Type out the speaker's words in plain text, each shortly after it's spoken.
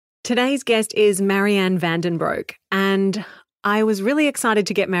Today's guest is Marianne van den Broek, and I was really excited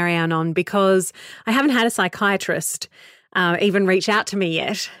to get Marianne on because I haven't had a psychiatrist even reach out to me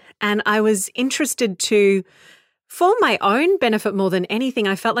yet, and I was interested to, for my own benefit more than anything,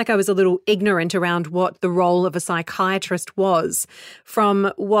 I felt like I was a little ignorant around what the role of a psychiatrist was.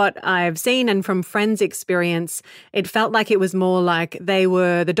 From what I've seen and from friends' experience, it felt like it was more like they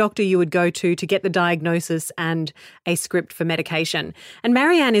were the doctor you would go to get the diagnosis and a script for medication. And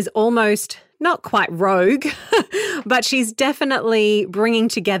Marianne is almost not quite rogue, but she's definitely bringing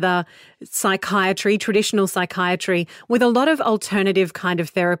together psychiatry, traditional psychiatry, with a lot of alternative kind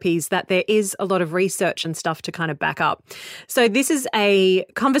of therapies that there is a lot of research and stuff to kind of back up. So this is a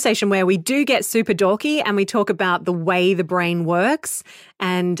conversation where we do get super dorky and we talk about the way the brain works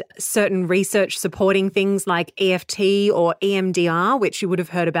and certain research supporting things like EFT or EMDR, which you would have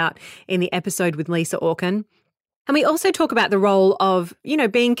heard about in the episode with Lisa Orkin. And we also talk about the role of,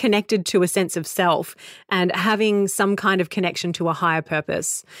 being connected to a sense of self and having some kind of connection to a higher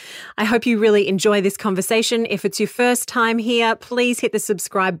purpose. I hope you really enjoy this conversation. If it's your first time here, please hit the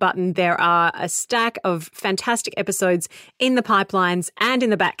subscribe button. There are a stack of fantastic episodes in the pipelines and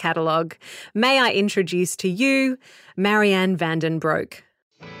in the back catalogue. May I introduce to you Marianne van den Broek.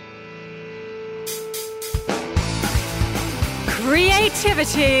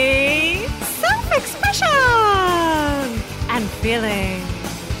 Creativity, self-expression, and feelings.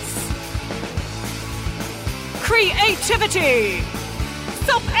 Creativity,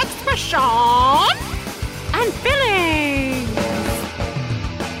 self-expression, and feelings.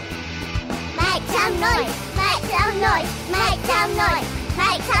 Make some noise, make some noise, make some noise,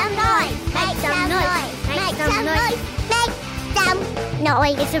 make some noise, make some noise, make some noise, make some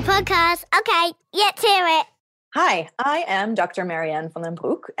noise. It's a podcast. Okay, let's hear it. Hi, I am Dr. Marianne van den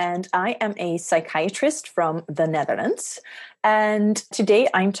Broek, and I am a psychiatrist from the Netherlands. And today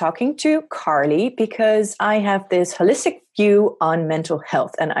I'm talking to Carly because I have this holistic view on mental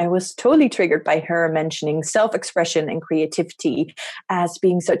health. And I was totally triggered by her mentioning self-expression and creativity as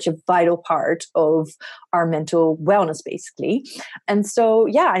being such a vital part of our mental wellness, basically. And so,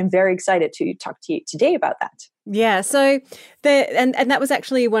 I'm very excited to talk to you today about that. Yeah, so and that was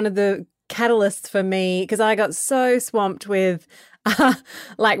actually one of the catalysts for me because I got so swamped with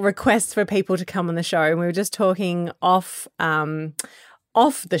requests for people to come on the show, and we were just talking off the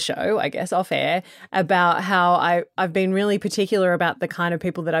show, I guess, off air, about how I've been really particular about the kind of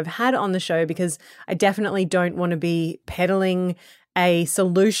people that I've had on the show because I definitely don't want to be peddling a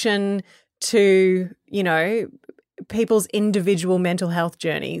solution to, people's individual mental health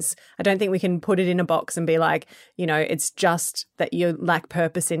journeys. I don't think we can put it in a box and be like, it's just that you lack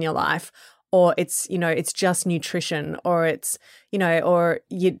purpose in your life, or it's just nutrition, or it's, or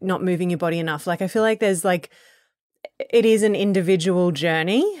you're not moving your body enough. I feel like there's it is an individual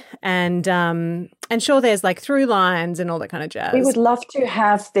journey, and sure, there's through lines and all that kind of jazz. We would love to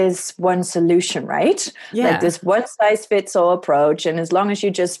have this one solution, right? Yeah. This one size fits all approach. And as long as you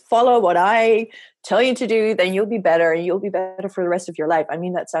just follow what I tell you to do, then you'll be better, and you'll be better for the rest of your life. I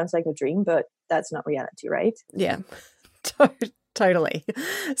mean, that sounds like a dream, but that's not reality, right? Yeah, totally.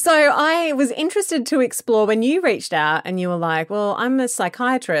 So I was interested to explore when you reached out and you were like, well, I'm a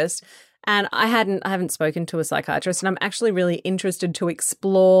psychiatrist. And I haven't spoken to a psychiatrist, and I'm actually really interested to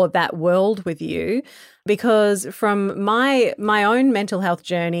explore that world with you because from my own mental health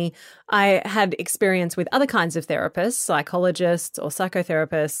journey, I had experience with other kinds of therapists, psychologists or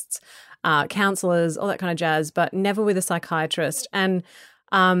psychotherapists, counselors, all that kind of jazz, but never with a psychiatrist. And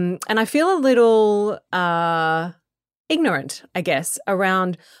I feel a little ignorant, I guess,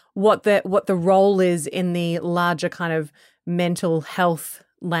 around what the role is in the larger kind of mental health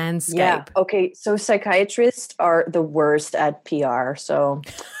landscape. Yeah. Okay. So psychiatrists are the worst at PR. So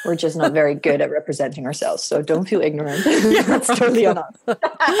we're just not very good at representing ourselves. So don't feel ignorant. That's totally on us.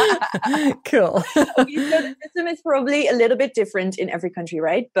 Cool. Okay, so the system is probably a little bit different in every country,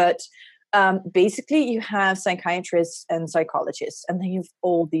 right? But basically you have psychiatrists and psychologists, and then you have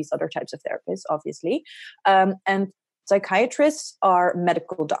all these other types of therapists, obviously. And psychiatrists are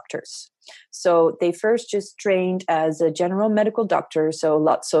medical doctors. So they first just trained as a general medical doctor. So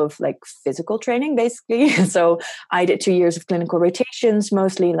lots of physical training, basically. So I did 2 years of clinical rotations,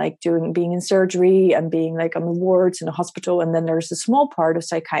 mostly being in surgery and being on the wards in a hospital. And then there's a small part of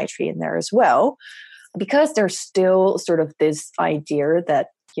psychiatry in there as well, because there's still sort of this idea that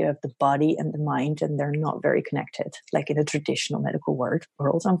you have the body and the mind, and they're not very connected, like in a traditional medical world,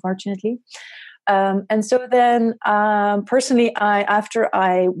 unfortunately. And so then personally, after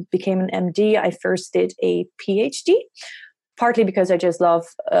I became an MD, I first did a PhD, partly because I just love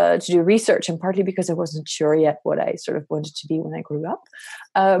to do research, and partly because I wasn't sure yet what I sort of wanted to be when I grew up.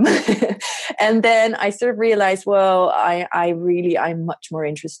 And then I sort of realized, well, I'm much more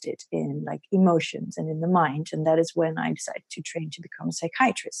interested in like emotions and in the mind. And that is when I decided to train to become a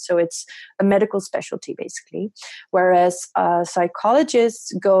psychiatrist. So it's a medical specialty, basically. Whereas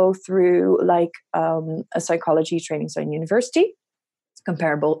psychologists go through like a psychology training, so in university,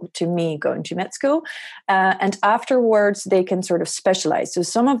 comparable to me going to med school. And afterwards, they can sort of specialize. So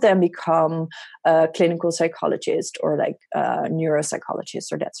some of them become a clinical psychologist or like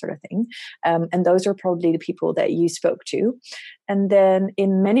neuropsychologist or that sort of thing. And those are probably the people that you spoke to. And then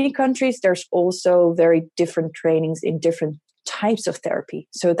in many countries, there's also very different trainings in different types of therapy.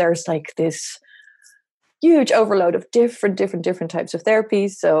 So there's like this huge overload of different types of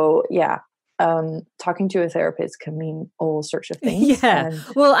therapies. So yeah, talking to a therapist can mean all sorts of things. Yeah. And,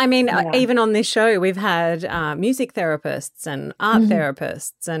 well, I mean, even on this show, we've had music therapists and art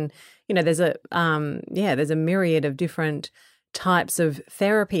therapists, and you know, there's a myriad of different types of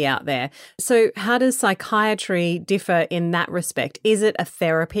therapy out there. So, how does psychiatry differ in that respect? Is it a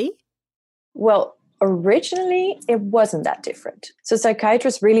therapy? Well, originally, it wasn't that different. So,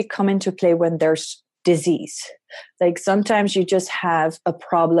 psychiatrists really come into play when there's disease. Like sometimes you just have a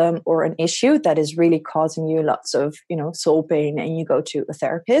problem or an issue that is really causing you lots of, soul pain, and you go to a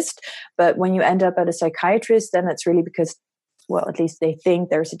therapist. But when you end up at a psychiatrist, then it's really because, well, at least they think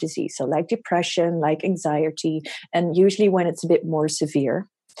there's a disease. So like depression, like anxiety, and usually when it's a bit more severe.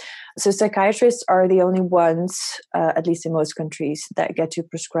 So psychiatrists are the only ones, at least in most countries, that get to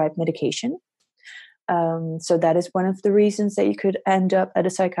prescribe medication. So that is one of the reasons that you could end up at a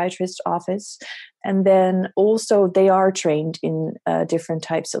psychiatrist's office. And then also they are trained in different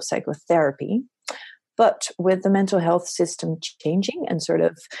types of psychotherapy. But with the mental health system changing and sort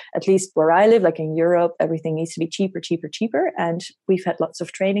of, at least where I live, like in Europe, everything needs to be cheaper. And we've had lots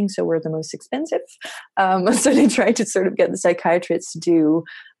of training, so we're the most expensive. So they try to sort of get the psychiatrists to do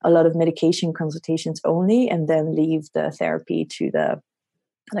a lot of medication consultations only, and then leave the therapy to the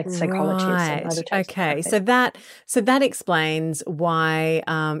psychologists and other types. Okay, so that explains why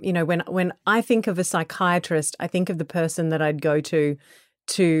when I think of a psychiatrist, I think of the person that I'd go to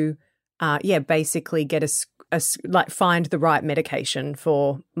basically get find the right medication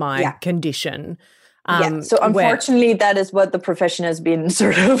for my condition. So unfortunately, that is what the profession has been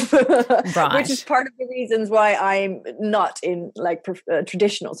sort of, right. Which is part of the reasons why I'm not in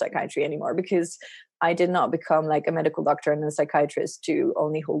traditional psychiatry anymore, because I did not become like a medical doctor and a psychiatrist to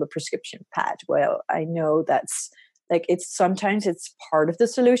only hold a prescription pad. Well, I know that's sometimes it's part of the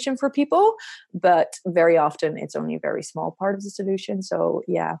solution for people, but very often it's only a very small part of the solution. So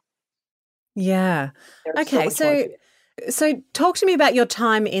yeah. Yeah. Okay. So talk to me about your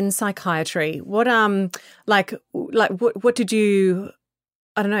time in psychiatry. What what did you,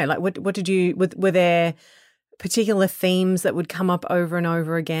 I don't know, what did you, were there particular themes that would come up over and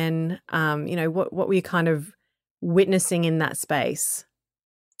over again? What were you kind of witnessing in that space?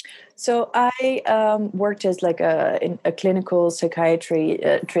 So I worked as a clinical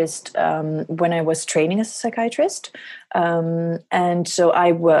psychiatrist when I was training as a psychiatrist. And so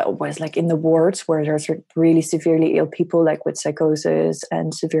I was like in the wards where there's really severely ill people, like with psychosis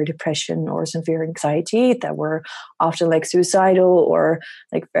and severe depression or severe anxiety, that were often like suicidal or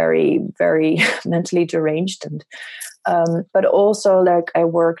like very, very mentally deranged. And but also like I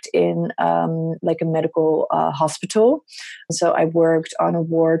worked in like a medical hospital. So I worked on a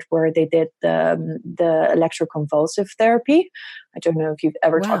ward where they did the electroconvulsive therapy. I don't know if you've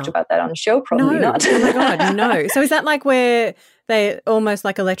ever talked about that on a show. Probably not. Oh my God, no. So is that like where they almost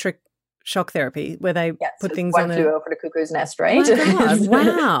like electric shock therapy, where they put things on flew over the cuckoo's nest, right? Oh my God,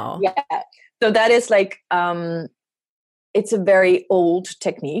 wow. Yeah. So that is like it's a very old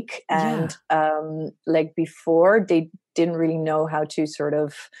technique, and like before they didn't really know how to sort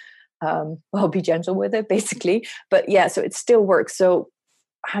of be gentle with it, basically. But yeah, so it still works. So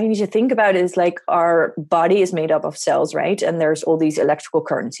how you need to think about it is like our body is made up of cells, right? And there's all these electrical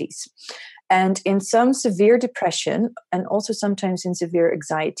currencies. And in some severe depression, and also sometimes in severe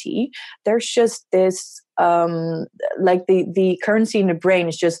anxiety, there's just this like the currency in the brain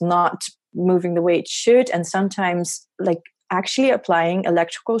is just not moving the way it should. And sometimes like actually applying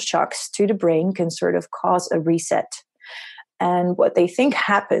electrical shocks to the brain can sort of cause a reset. And what they think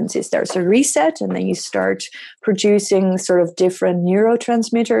happens is there's a reset, and then you start producing sort of different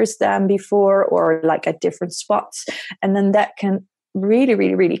neurotransmitters than before, or like at different spots. And then that can really,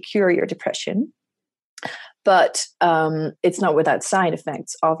 really, really cure your depression. But it's not without side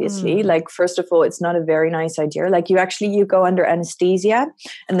effects, obviously. Like, first of all, it's not a very nice idea. Like you go under anesthesia,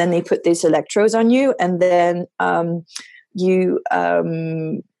 and then they put these electrodes on you, and then you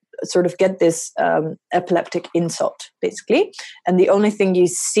sort of get this epileptic insult, basically. And the only thing you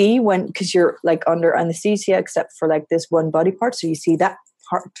see because you're like under anesthesia, except for like this one body part, so you see that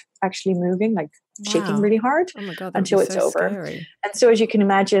part actually moving, like shaking really hard until it's over. Scary. And so, as you can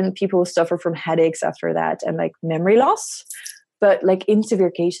imagine, people suffer from headaches after that and like memory loss. But like in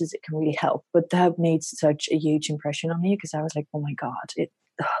severe cases, it can really help. But that made such a huge impression on me because I was like, oh my God,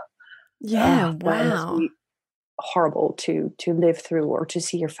 wow. That must be horrible to live through or to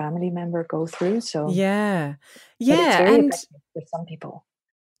see your family member go through. So yeah, it's very and effective for some people.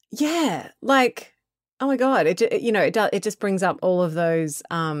 Yeah, like, oh my God, it just brings up all of those,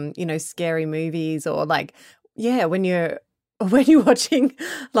 scary movies or like, yeah, when you're watching,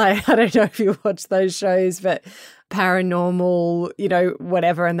 like, I don't know if you watch those shows, but paranormal,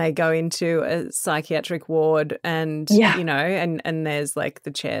 whatever, and they go into a psychiatric ward and, and there's like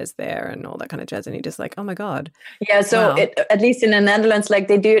the chairs there and all that kind of jazz. And you're just like, oh my God. Yeah. So wow. At least in the Netherlands, like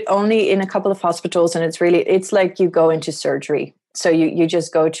they do it only in a couple of hospitals and it's like you go into surgery. So you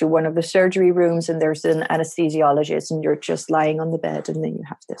just go to one of the surgery rooms and there's an anesthesiologist and you're just lying on the bed and then you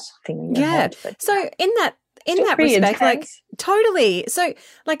have this thing in your head. But, so in that respect, like totally. So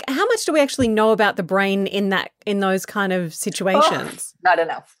like how much do we actually know about the brain in those kind of situations? Not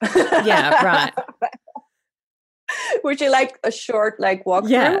enough. Yeah, right. Would you like a short like walkthrough?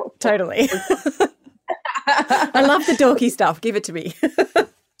 Yeah, totally. I love the dorky stuff. Give it to me.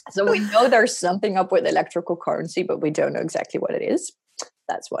 So we know there's something up with electrical currency, but we don't know exactly what it is.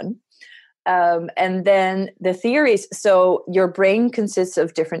 That's one. And then the theories. So your brain consists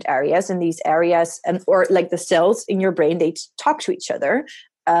of different areas, and these areas, or like the cells in your brain, they talk to each other.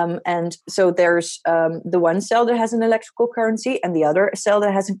 And so there's the one cell that has an electrical currency and the other cell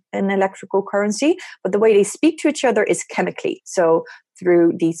that has an electrical currency. But the way they speak to each other is chemically. So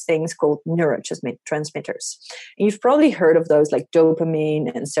through these things called neurotransmitters. And you've probably heard of those like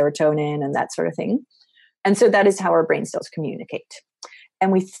dopamine and serotonin and that sort of thing. And so that is how our brain cells communicate.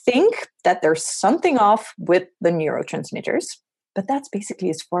 And we think that there's something off with the neurotransmitters, but that's basically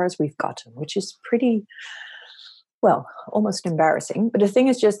as far as we've gotten, which is pretty, well, almost embarrassing. But the thing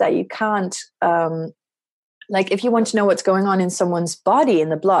is just that you can't, like if you want to know what's going on in someone's body in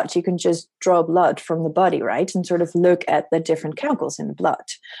the blood, you can just draw blood from the body, right? And sort of look at the different chemicals in the blood.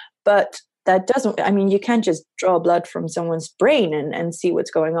 But that doesn't, I mean, you can't just draw blood from someone's brain and see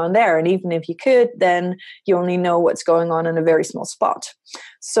what's going on there. And even if you could, then you only know what's going on in a very small spot.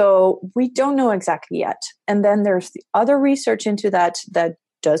 So we don't know exactly yet. And then there's the other research into that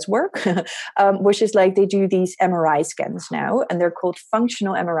does work, which is like they do these MRI scans now, and they're called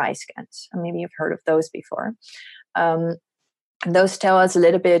functional MRI scans. And maybe you've heard of those before. And those tell us a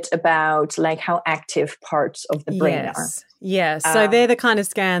little bit about like how active parts of the brain are. Yeah, so they're the kind of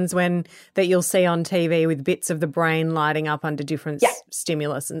scans that you'll see on TV with bits of the brain lighting up under different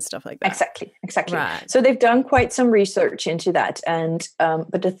stimulus and stuff like that. Exactly. Right. So they've done quite some research into that. And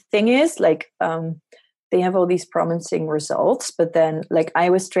but the thing is, like, they have all these promising results. But then, like, I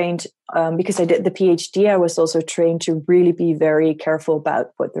was trained, because I did the PhD, I was also trained to really be very careful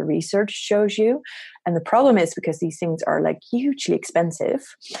about what the research shows you. And the problem is, because these things are like hugely expensive,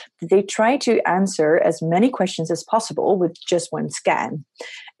 they try to answer as many questions as possible with just one scan.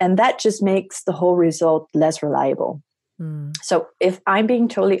 And that just makes the whole result less reliable. So if I'm being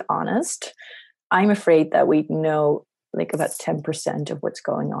totally honest, I'm afraid that we know like about 10% of what's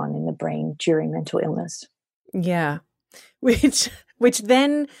going on in the brain during mental illness. Yeah. Which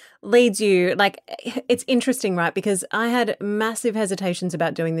then leads you, like, it's interesting, right? Because I had massive hesitations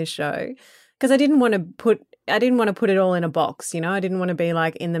about doing this show because I didn't want to put it all in a box, I didn't want to be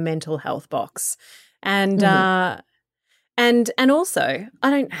like in the mental health box. And and also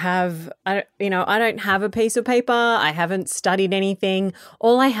I don't have a piece of paper. I haven't studied anything.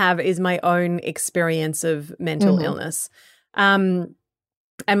 All I have is my own experience of mental illness. And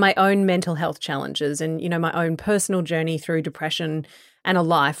my own mental health challenges and, my own personal journey through depression and a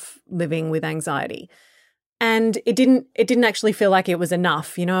life living with anxiety. And it didn't actually feel like it was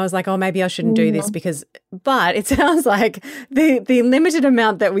enough. I was like, oh, maybe I shouldn't do this but it sounds like the limited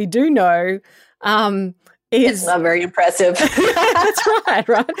amount that we do know it's not very impressive. That's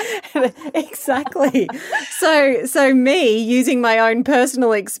right. Exactly. So me using my own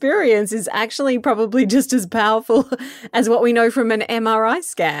personal experience is actually probably just as powerful as what we know from an MRI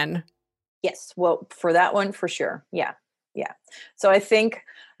scan. Yes. Well, for that one, for sure. Yeah. So I think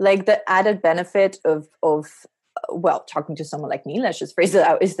like the added benefit of well, talking to someone like me, let's just phrase it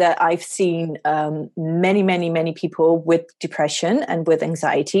out, is that I've seen many, many, many people with depression and with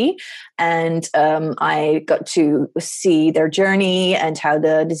anxiety. And I got to see their journey and how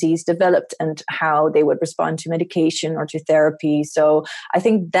the disease developed and how they would respond to medication or to therapy. So I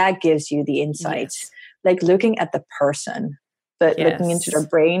think that gives you the insight, like looking at the person. But looking into their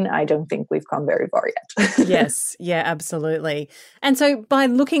brain, I don't think we've come very far yet. Yes, yeah, absolutely. And so by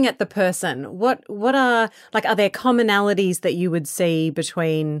looking at the person, what are there commonalities that you would see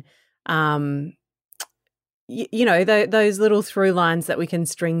between, those little through lines that we can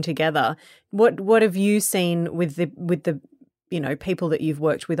string together? What have you seen with the people that you've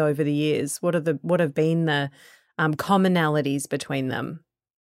worked with over the years? What have been the commonalities between them?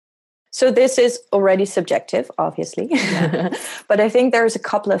 So this is already subjective, obviously, but I think there's a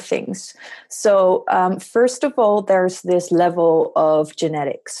couple of things. So first of all, there's this level of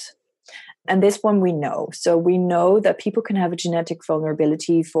genetics. And this one we know. So we know that people can have a genetic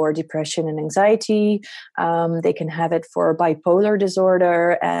vulnerability for depression and anxiety. They can have it for bipolar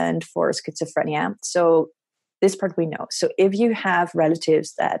disorder and for schizophrenia. So this part we know. So if you have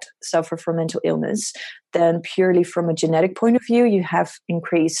relatives that suffer from mental illness, then purely from a genetic point of view, you have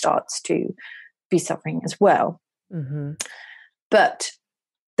increased odds to be suffering as well. Mm-hmm. But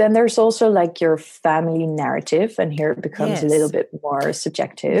then there's also like your family narrative, and here it becomes a little bit more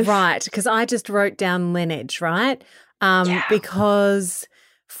subjective. Right, because I just wrote down lineage, right? Because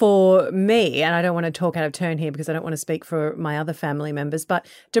for me, and I don't want to talk out of turn here because I don't want to speak for my other family members, but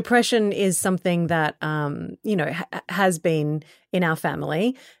depression is something that, has been in our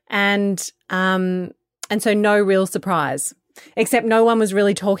family. And so no real surprise, except no one was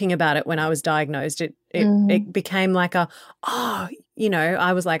really talking about it when I was diagnosed. It became like I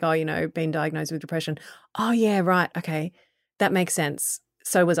was like, being diagnosed with depression. Oh, yeah, right. Okay. That makes sense.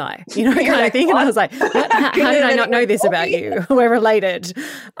 So was I, kind of thing. And I was like, how did I not know this about you? We're related.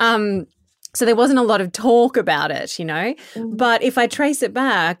 So there wasn't a lot of talk about it, But if I trace it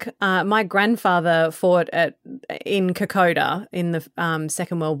back, my grandfather fought in Kokoda in the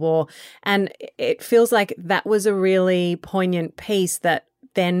Second World War. And it feels like that was a really poignant piece that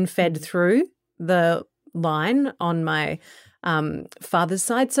then fed through the line on my father's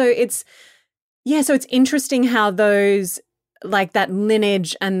side. So it's interesting how those, like that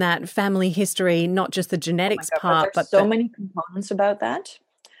lineage and that family history, not just the genetics part, but so many components about that.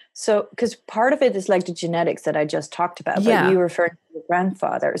 So, because part of it is like the genetics that I just talked about, but you referred to your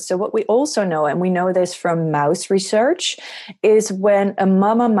grandfather. So what we also know, and we know this from mouse research, is when a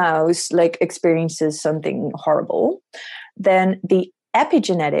mama mouse like experiences something horrible, then the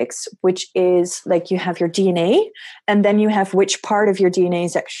epigenetics, which is like you have your DNA, and then you have which part of your DNA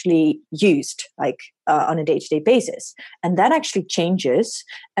is actually used, like on a day-to-day basis. And that actually changes.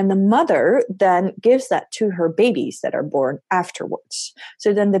 And the mother then gives that to her babies that are born afterwards.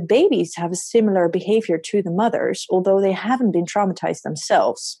 So then the babies have a similar behavior to the mothers, although they haven't been traumatized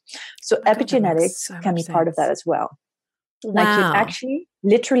themselves. So epigenetics can be part of that as well. Wow. Like you actually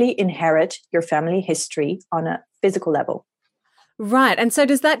literally inherit your family history on a physical level. Right. And so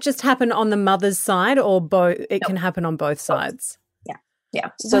does that just happen on the mother's side, or both? It can happen on both sides? Yeah.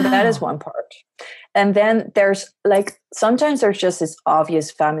 So that is one part. And then there's like, sometimes there's just this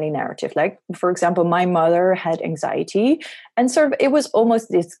obvious family narrative. Like, for example, my mother had anxiety, and sort of it was almost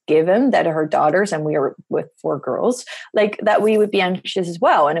this given that her daughters, and we were with 4 girls, like that we would be anxious as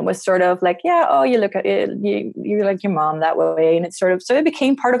well. And it was sort of like, you look at it, you're like your mom that way. And it's sort of, so it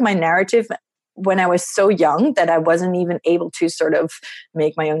became part of my narrative when I was so young that I wasn't even able to sort of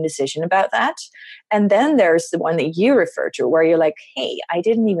make my own decision about that. And then there's the one that you refer to where you're like, hey, I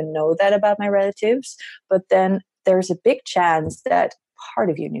didn't even know that about my relatives. But then there's a big chance that part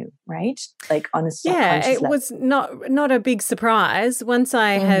of you knew, right? Like on a subconscious level. Was not a big surprise. Once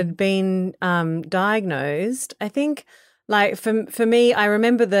I had been diagnosed, I think like for me, I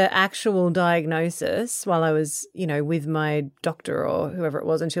remember the actual diagnosis while I was, with my doctor or whoever it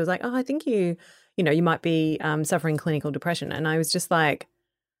was. And she was like, oh, I think you might be suffering clinical depression. And I was just like,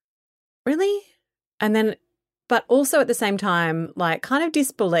 really? And then, but also at the same time, like kind of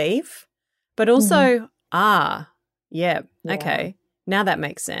disbelief, but also, okay, now that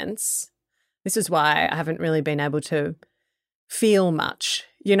makes sense. This is why I haven't really been able to feel much,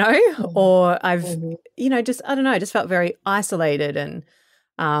 or I've, just, I don't know, just felt very isolated and,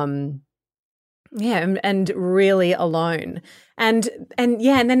 and really alone. And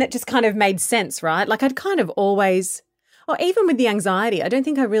then it just kind of made sense, right? Like I'd kind of always, or even with the anxiety, I don't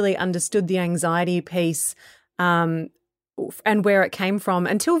think I really understood the anxiety piece, and where it came from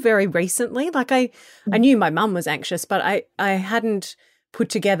until very recently. Like I knew my mum was anxious, but I hadn't put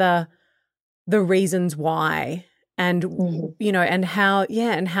together the reasons why and and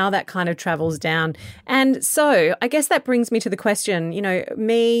how that kind of travels down. And so I guess that brings me to the question,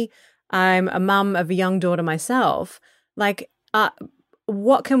 I'm a mum of a young daughter myself. Like,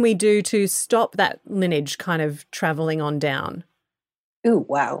 what can we do to stop that lineage kind of traveling on down? Ooh,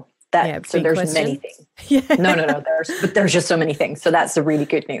 wow. So there's question. Many things. Yeah. No. There's just so many things. So that's the really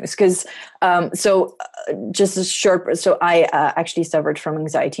good news. Because just a short. So I actually suffered from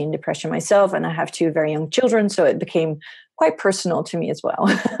anxiety and depression myself, and I have 2 very young children. So it became quite personal to me as well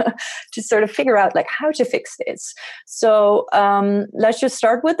to sort of figure out like how to fix this. So let's just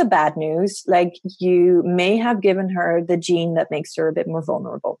start with the bad news. Like, you may have given her the gene that makes her a bit more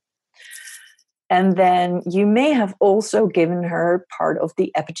vulnerable. And then you may have also given her part of the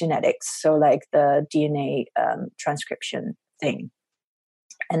epigenetics, so like the DNA transcription thing.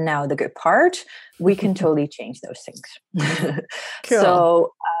 And now the good part, we can totally change those things. Cool.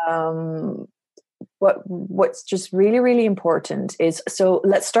 So what's just really, really important is, so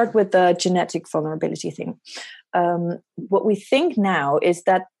let's start with the genetic vulnerability thing. What we think now is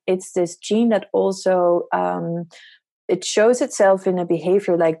that it's this gene that also it shows itself in a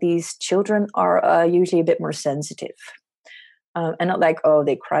behavior, like these children are usually a bit more sensitive. And not like, oh,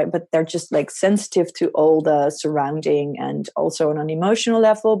 they cry, but they're just like sensitive to all the surrounding, and also on an emotional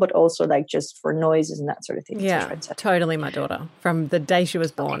level, but also like just for noises and that sort of thing. Yeah, totally my daughter. From the day she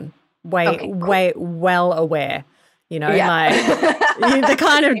was born, way well aware. Like you're the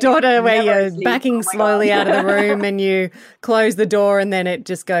kind of daughter where you're backing slowly out of the room and you close the door and then it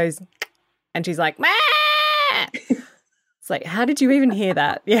just goes, and she's like, "Mah!" It's like, how did you even hear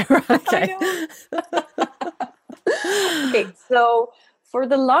that? Yeah, right. Okay. Okay, so for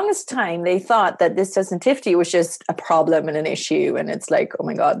the longest time, they thought that this sensitivity was just a problem and an issue. And it's like, oh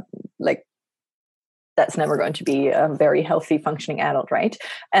my God, like that's never going to be a very healthy functioning adult, right?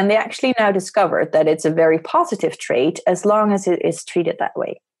 And they actually now discovered that it's a very positive trait as long as it is treated that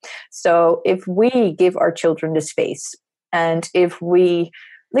way. So if we give our children the space, and if we,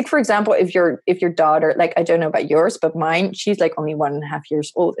 like, for example, if your daughter, like, I don't know about yours, but mine, she's like only 1.5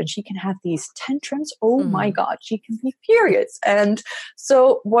 years old and she can have these tantrums. Oh my God, she can be furious. And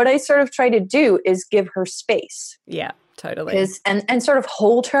so what I sort of try to do is give her space. Yeah, totally. And sort of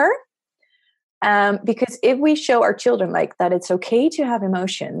hold her. Because if we show our children like that it's okay to have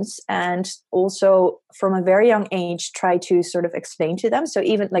emotions, and also from a very young age try to sort of explain to them, so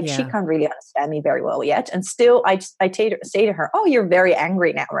even like she can't really understand me very well yet, and still I say to her, oh, you're very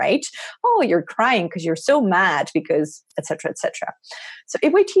angry now, right? Oh, you're crying because you're so mad because etc. etc. So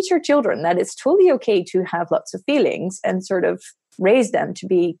if we teach our children that it's totally okay to have lots of feelings, and sort of raise them to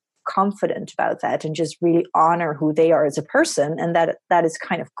be confident about that and just really honor who they are as a person, and that is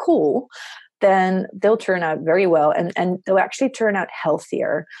kind of cool, then they'll turn out very well, and they'll actually turn out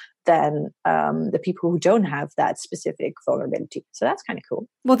healthier than the people who don't have that specific vulnerability. So that's kind of cool.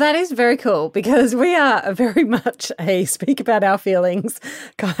 Well, that is very cool, because we are very much a speak about our feelings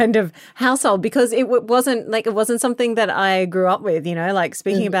kind of household, because it wasn't something that I grew up with, like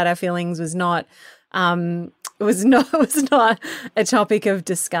speaking about our feelings was not was not a topic of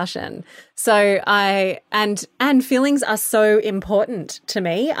discussion. So and feelings are so important to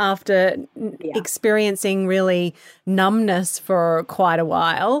me after experiencing really numbness for quite a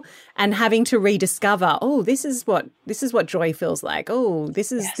while and having to rediscover, oh, this is what joy feels like. Oh,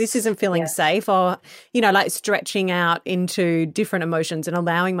 this isn't feeling safe, or like stretching out into different emotions and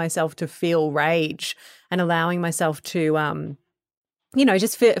allowing myself to feel rage and allowing myself to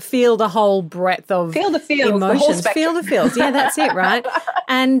just feel the whole breadth of emotions. Feel the feels. Yeah, that's it, right?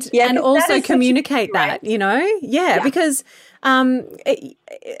 And also communicate that, because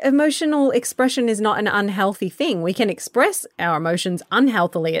emotional expression is not an unhealthy thing. We can express our emotions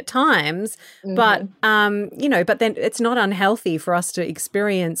unhealthily at times, but but then it's not unhealthy for us to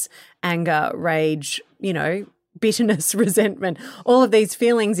experience anger, rage, bitterness, resentment. All of these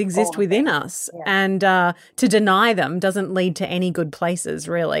feelings exist within us, and to deny them doesn't lead to any good places,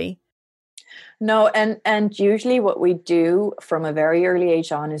 really. No, and usually what we do from a very early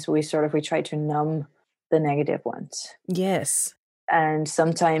age on is we try to numb the negative ones. Yes. And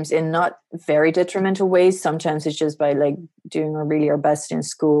sometimes in not very detrimental ways. Sometimes it's just by like doing our best in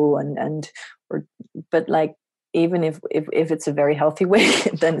school but like, even if it's a very healthy way,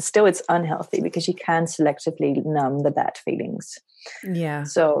 then still it's unhealthy because you can selectively numb the bad feelings. Yeah.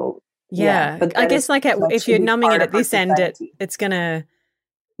 So but I guess like if you're numbing it at this end, it's going to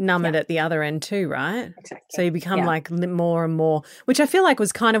numb it at the other end too, right? Exactly. So you become like more and more, which I feel like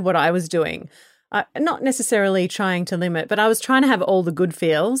was kind of what I was doing. Not necessarily trying to limit, but I was trying to have all the good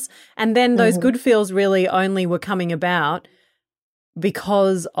feels, and then those good feels really only were coming about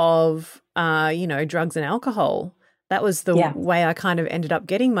because of drugs and alcohol. That was the way I kind of ended up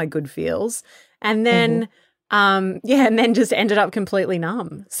getting my good feels. And then and then just ended up completely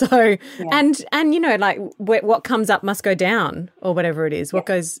numb. So, and you know, like what comes up must go down, or whatever it is. What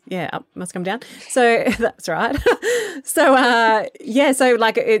goes, up must come down. So that's right. So, so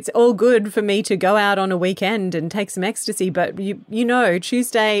like it's all good for me to go out on a weekend and take some ecstasy, but you know,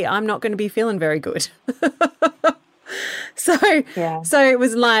 Tuesday I'm not going to be feeling very good. So it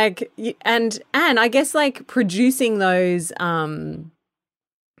was like, and I guess like producing those,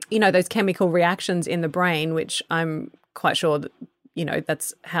 you know, those chemical reactions in the brain, which I'm quite sure that, you know,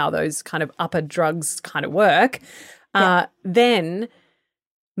 that's how those kind of upper drugs kind of work. Then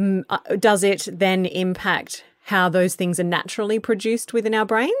does it then impact how those things are naturally produced within our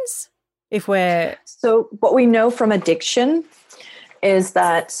brains? So what we know from addiction is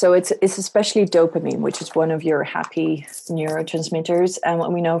that, so it's especially dopamine, which is one of your happy neurotransmitters. And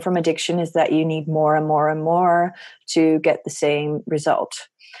what we know from addiction is that you need more and more and more to get the same result.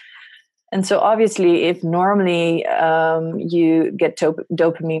 And so obviously, if normally you get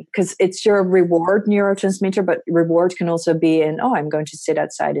dopamine, because it's your reward neurotransmitter, but reward can also be in, I'm going to sit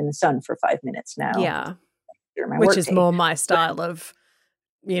outside in the sun for 5 minutes now. Yeah. Which is more my style of,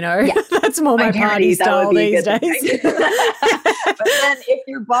 you know, that's more my party style these days. But then if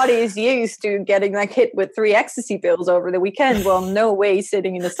your body is used to getting like hit with 3 ecstasy pills over the weekend, well, no way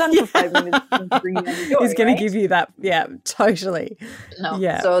sitting in the sun for 5 minutes is going to give you that. Yeah, totally. No.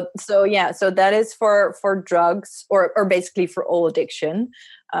 Yeah. So that is for drugs or basically for all addiction.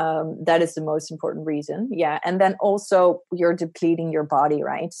 That is the most important reason. Yeah. And then also you're depleting your body,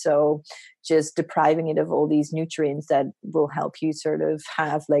 right? So just depriving it of all these nutrients that will help you sort of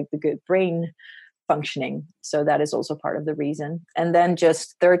have like the good brain functioning. So that is also part of the reason. And then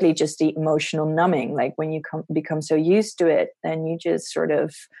just thirdly, just the emotional numbing, like when you become so used to it, then you just sort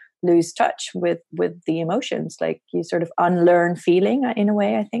of lose touch with the emotions, like you sort of unlearn feeling in a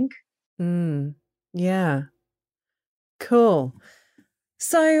way, I think. Yeah. Cool.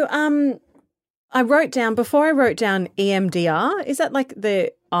 So I wrote down EMDR. Is that like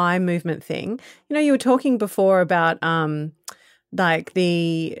the eye movement thing? You know, you were talking before about like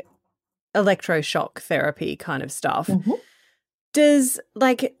the electroshock therapy kind of stuff. Does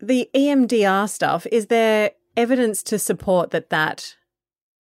like the EMDR stuff, is there evidence to support that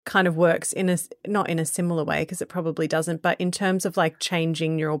kind of works not in a similar way, because it probably doesn't, but in terms of like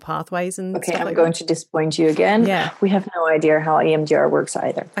changing neural pathways and okay, stuff I'm going to disappoint you again. Yeah. We have no idea how EMDR works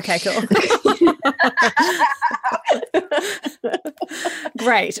either. Okay, cool.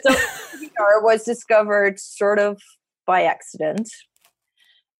 Great. So EMDR was discovered sort of by accident.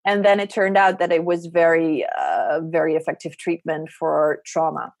 And then it turned out that it was very, very effective treatment for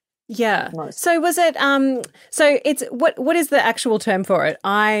trauma. Yeah. So was it? So it's what is the actual term for it?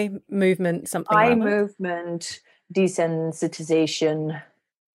 Eye movement, something. Eye movement desensitization.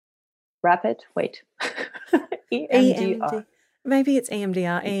 Rapid. Wait. EMDR. Maybe it's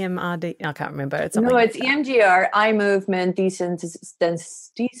EMDR. EMRD. I can't remember. It's something. No, it's EMDR. Eye movement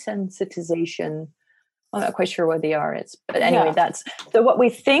desensitization. I'm not quite sure what the R is, but anyway, that's so. What we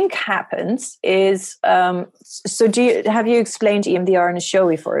think happens is, so have you explained EMDR in a show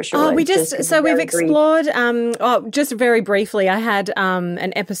before? We've explored. Just very briefly, I had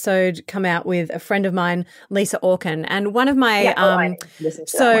an episode come out with a friend of mine, Lisa Orkin, and one of my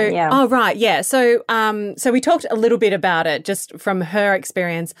So we talked a little bit about it just from her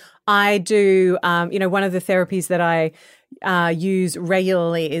experience. I do, one of the therapies that I use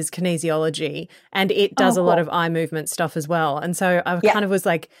regularly is kinesiology, and it does a lot of eye movement stuff as well. And so I kind of was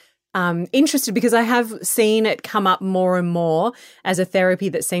like interested, because I have seen it come up more and more as a therapy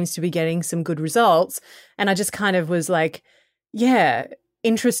that seems to be getting some good results. And I just kind of was like,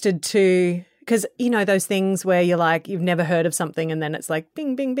 interested to, because, you know, those things where you're like, you've never heard of something and then it's like,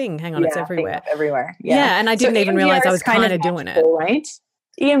 bing, bing, bing, hang on, it's everywhere. Everywhere. Yeah. And I didn't even realize I was kind of doing it. Right?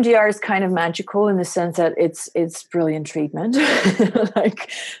 EMDR is kind of magical in the sense that it's brilliant treatment. Like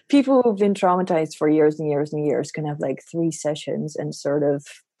people who've been traumatized for years and years and years can have like 3 sessions and sort of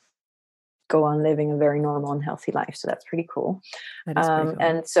go on living a very normal and healthy life. So that's pretty cool. That is pretty cool.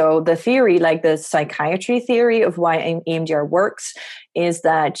 And so the theory, like the psychiatry theory of why EMDR works, is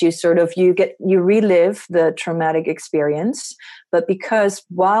that you relive the traumatic experience, but because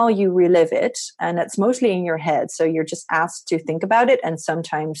while you relive it, and it's mostly in your head, so you're just asked to think about it and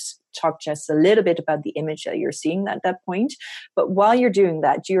sometimes talk just a little bit about the image that you're seeing at that point. But while you're doing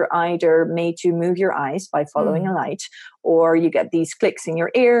that, you're either made to move your eyes by following a light, or you get these clicks in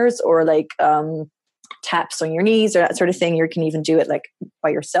your ears, or like taps on your knees or that sort of thing. You can even do it like by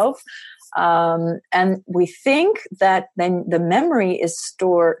yourself. And we think that then the memory is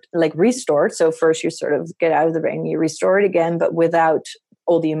restored. So first you sort of get out of the brain, you restore it again, but without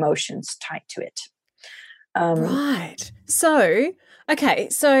all the emotions tied to it. Right. So, okay.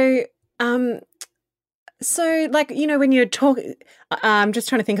 So, like, you know, when you're talking, I'm just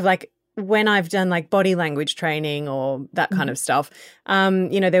trying to think of like when I've done like body language training or that kind of stuff,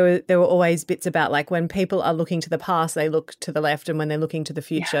 you know, there were always bits about like when people are looking to the past, they look to the left, and when they're looking to the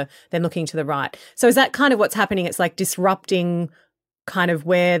future, they're looking to the right. So is that kind of what's happening? It's like disrupting kind of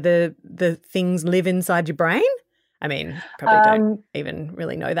where the things live inside your brain? I mean, probably don't even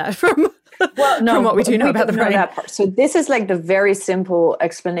really know that from from what we do know about the brain. That part. So this is like the very simple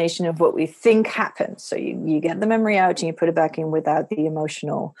explanation of what we think happens. So you get the memory out and you put it back in without the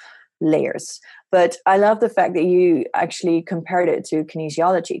emotional layers. But I love the fact that you actually compared it to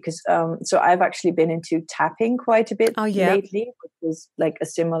kinesiology, because so I've actually been into tapping quite a bit lately, which is like a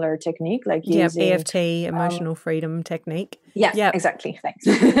similar technique, like using EFT, emotional freedom technique. Yeah, exactly. Thanks.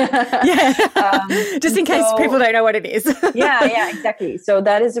 Just in case people don't know what it is. yeah, exactly. So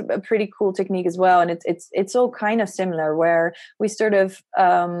that is a pretty cool technique as well, and it's all kind of similar, where we sort of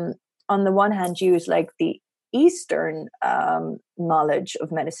on the one hand use like the Eastern knowledge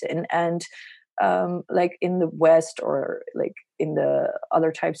of medicine, and like in the West or like in the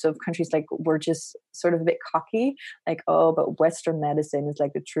other types of countries, like we're just sort of a bit cocky, like, oh, but Western medicine is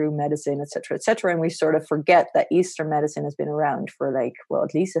like the true medicine, etc. And we sort of forget that Eastern medicine has been around for like, well,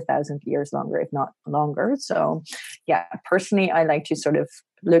 at least 1,000 years longer, if not longer. So yeah, personally, I like to sort of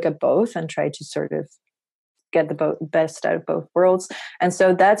look at both and try to sort of get the best out of both worlds. And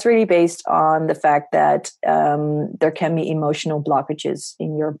so that's really based on the fact that there can be emotional blockages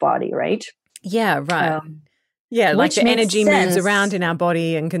in your body, right? Yeah, right. Like the energy moves around in our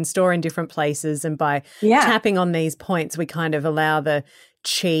body and can store in different places. And by tapping on these points, we kind of allow the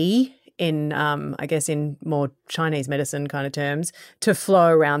qi in, I guess, in more Chinese medicine kind of terms, to flow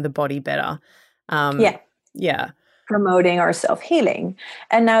around the body better. Promoting our self-healing.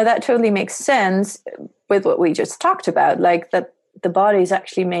 And now that totally makes sense with what we just talked about, like that the body is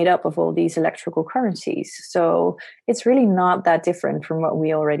actually made up of all these electrical currencies. So it's really not that different from what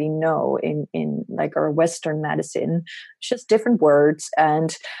we already know in like our Western medicine. It's just different words.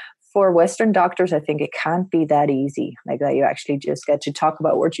 And for Western doctors, I think it can't be that easy, like that you actually just get to talk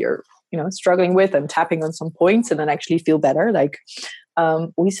about what you're, you know, struggling with and tapping on some points and then actually feel better. Like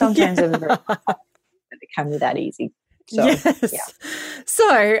we sometimes have it can be that easy. So, yes.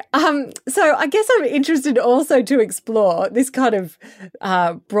 So I guess I'm interested also to explore this kind of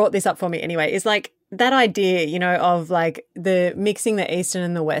brought this up for me anyway, is like that idea, you know, of like the mixing the Eastern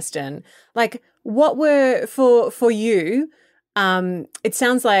and the Western. Like what were for you, it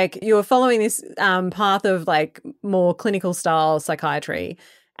sounds like you were following this path of like more clinical style psychiatry,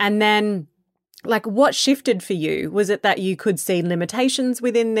 and then like what shifted for you? Was it that you could see limitations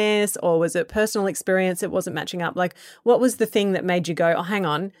within this, or was it personal experience it wasn't matching up? Like what was the thing that made you go, oh, hang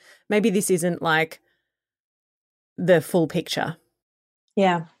on, maybe this isn't like the full picture?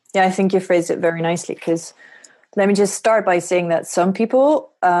 Yeah, I think you phrased it very nicely, because let me just start by saying that some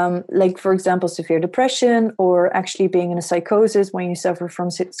people, like for example, severe depression, or actually being in a psychosis when you suffer from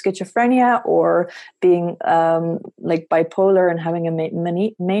schizophrenia, or being like bipolar and having a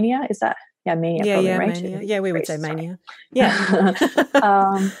mania, is that? Yeah, mania. Probably, right? Mania. Yeah, we would say mania. Yeah.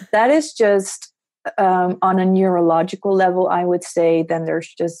 That is just on a neurological level, I would say, then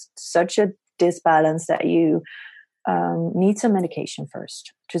there's just such a disbalance that you need some medication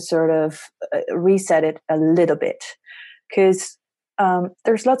first to sort of reset it a little bit. Because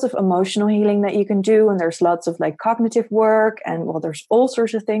there's lots of emotional healing that you can do, and there's lots of like cognitive work, and well, there's all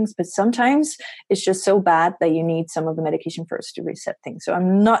sorts of things, but sometimes it's just so bad that you need some of the medication first to reset things. So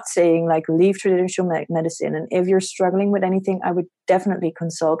I'm not saying like leave traditional medicine, and if you're struggling with anything, I would definitely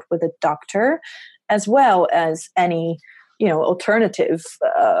consult with a doctor, as well as any, you know, alternative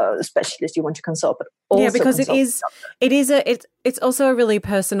specialist you want to consult, but also because it's also a really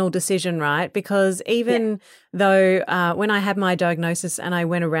personal decision, right? Because even though when I had my diagnosis and I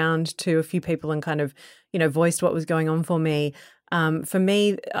went around to a few people and kind of, you know, voiced what was going on for me,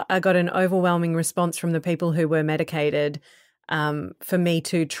 I got an overwhelming response from the people who were medicated for me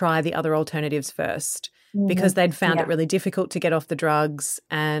to try the other alternatives first, because they'd found it really difficult to get off the drugs,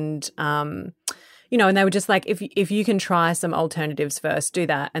 and and they were just like, if you can try some alternatives first, do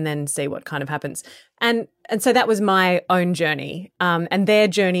that and then see what kind of happens. And so that was my own journey. And their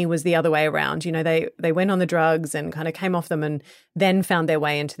journey was the other way around. They went on the drugs and kind of came off them and then found their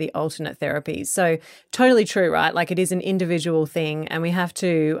way into the alternate therapies. So totally true, right? Like it is an individual thing and we have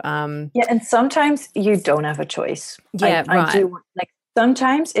to... Yeah, and sometimes you don't have a choice. Yeah, right. I do,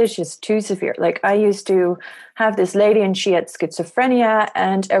 sometimes it's just too severe. Like I used to have this lady and she had schizophrenia,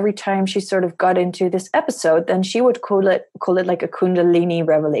 and every time she sort of got into this episode, then she would call it like a Kundalini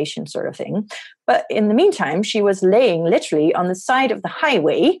revelation sort of thing. But in the meantime, she was laying literally on the side of the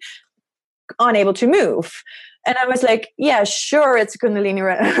highway, unable to move. And I was like, yeah, sure, it's a Kundalini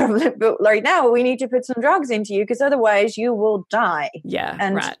revelation, but right now we need to put some drugs into you because otherwise you will die. Yeah,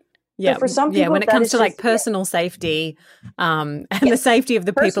 and right. Yeah, for some people, when it comes to like personal safety and the safety of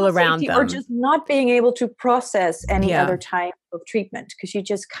the people around them. Or just not being able to process any other type of treatment because you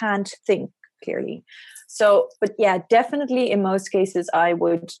just can't think clearly. So, but yeah, definitely in most cases, I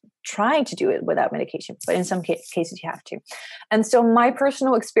would try to do it without medication, but in some cases you have to. And so my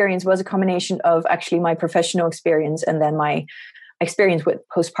personal experience was a combination of actually my professional experience and then my experience with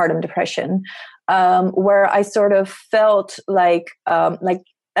postpartum depression, where I sort of felt like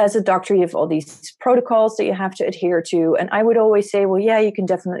as a doctor, you have all these protocols that you have to adhere to. And I would always say, well, yeah, you can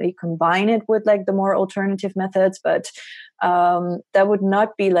definitely combine it with like the more alternative methods, but that would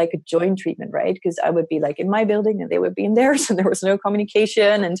not be like a joint treatment, right? Because I would be like in my building and they would be in theirs and there was no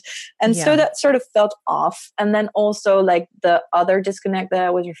communication. And so that sort of felt off. And then also like the other disconnect that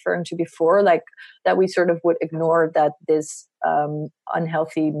I was referring to before, like that we sort of would ignore that this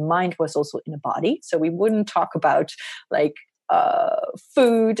unhealthy mind was also in a body. So we wouldn't talk about like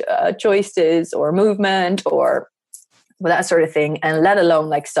food choices or movement or that sort of thing, and let alone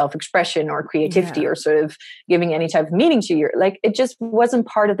like self-expression or creativity or sort of giving any type of meaning to your, like it just wasn't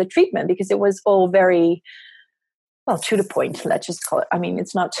part of the treatment because it was all very well to the point, let's just call it. I mean,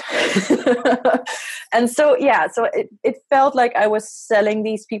 it's not and so so it felt like I was selling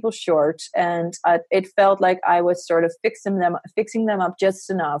these people short, and it felt like I was sort of fixing them up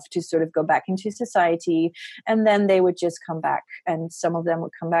just enough to sort of go back into society, and then they would just come back, and some of them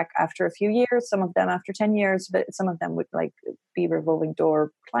would come back after a few years, some of them after 10 years, but some of them would like be revolving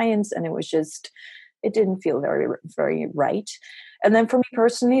door clients, and it didn't feel very, very right. And then for me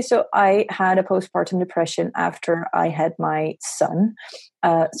personally, so I had a postpartum depression after I had my son,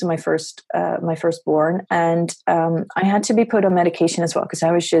 so my firstborn, and I had to be put on medication as well because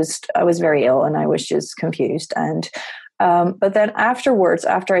I was very ill and I was just confused. And but then afterwards,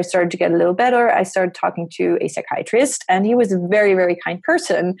 after I started to get a little better, I started talking to a psychiatrist, and he was a very, very kind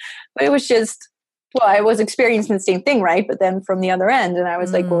person, but it was just. Well, I was experiencing the same thing, right? But then from the other end, and I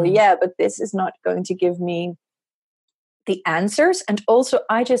was like, well, yeah, but this is not going to give me the answers. And also,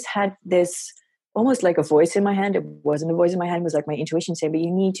 I just had this almost like a voice in my head. It wasn't a voice in my head. It was like my intuition saying, but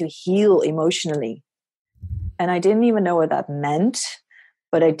you need to heal emotionally. And I didn't even know what that meant.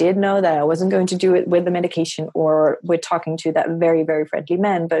 But I did know that I wasn't going to do it with the medication or with talking to that very, very friendly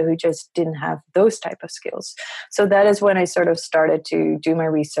man, but who just didn't have those type of skills. So that is when I sort of started to do my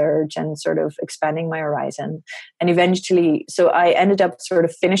research and sort of expanding my horizon. And eventually, so I ended up sort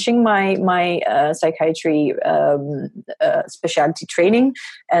of finishing my psychiatry specialty training.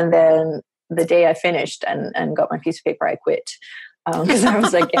 And then the day I finished and got my piece of paper, I quit. Because I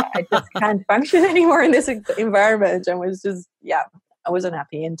was like, yeah, I just can't function anymore in this environment. And was just, I was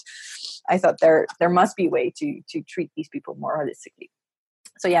unhappy, and I thought there must be a way to treat these people more holistically.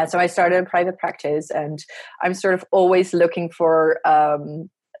 So I started a private practice, and I'm sort of always looking for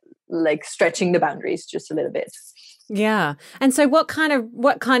like stretching the boundaries just a little bit. Yeah. And so what kind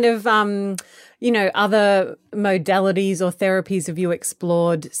of other modalities or therapies have you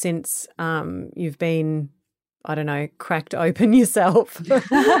explored since you've been, I don't know, cracked open yourself?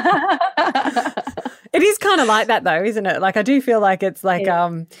 It is kind of like that though, isn't it? Like I do feel like it's like,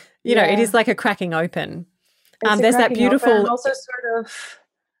 it is like a cracking open. There's that beautiful... And also sort of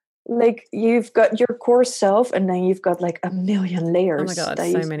like you've got your core self, and then you've got like a million layers. Oh my God,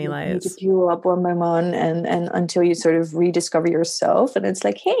 so many layers. You need to peel up one by one and until you sort of rediscover yourself, and it's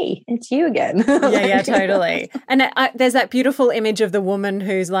like, hey, it's you again. Yeah, totally. And there's that beautiful image of the woman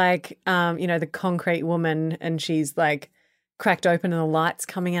who's like, the concrete woman, and she's like cracked open and the light's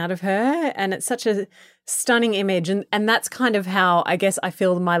coming out of her, and it's such a stunning image. And that's kind of how I guess I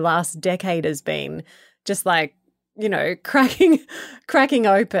feel my last decade has been, just like, cracking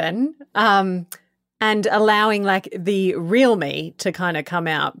open and allowing like the real me to kind of come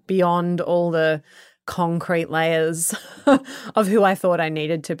out beyond all the concrete layers of who I thought I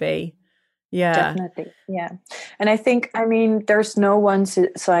needed to be. Yeah. Definitely. Yeah. And I think, I mean, there's no one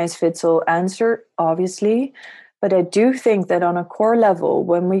size fits all answer, obviously. But I do think that on a core level,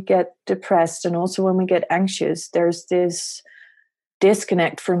 when we get depressed and also when we get anxious, there's this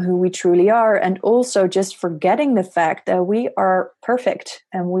disconnect from who we truly are, and also just forgetting the fact that we are perfect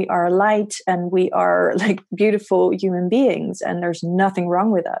and we are light and we are like beautiful human beings, and there's nothing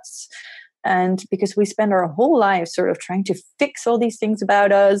wrong with us. And because we spend our whole life sort of trying to fix all these things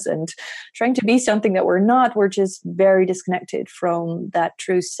about us and trying to be something that we're not, we're just very disconnected from that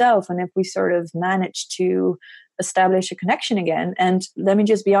true self. And if we sort of manage to establish a connection again, and let me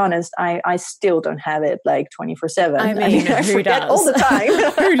just be honest, I still don't have it like 24/7. I mean, I who forget does? all the time.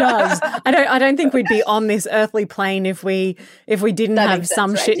 Who does? I don't think we'd be on this earthly plane if we didn't That have makes sense,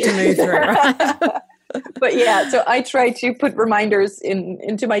 some right? shit to move through, right? But yeah, so I try to put reminders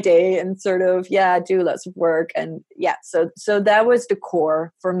into my day and sort of, do lots of work. And so that was the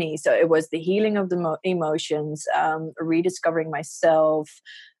core for me. So it was the healing of the emotions, rediscovering myself,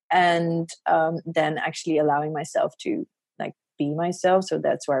 and then actually allowing myself to like be myself. So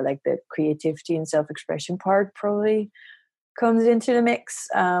that's where like the creativity and self-expression part probably comes into the mix.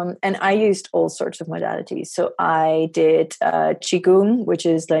 And I used all sorts of modalities. So I did Qigong, which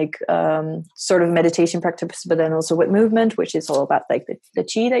is like sort of meditation practice, but then also with movement, which is all about like the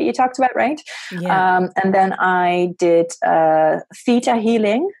Qi that you talked about, right? Yeah. And then I did theta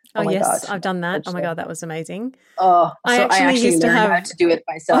healing. Oh my yes, God. I've done that. Oh my God, that was amazing. Oh, I so actually I actually used to learned have- how to do it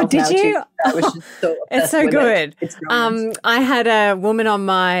myself. Oh, did now, you? Too. I was just so It's obsessed so with good. It's brilliant. I had a woman on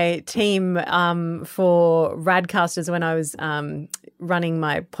my team for Radcasters when I was running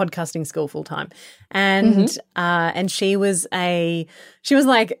my podcasting school full time, and she was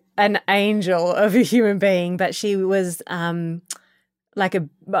like an angel of a human being, but she was like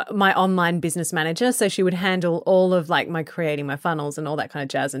my online business manager, so she would handle all of like my creating my funnels and all that kind of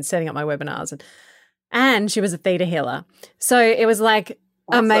jazz and setting up my webinars, and she was a theta healer, so it was like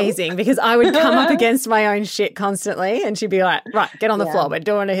amazing because I would come up against my own shit constantly, and she'd be like, right, get on the floor, we're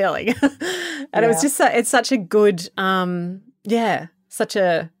doing a healing. And it was just it's such a good such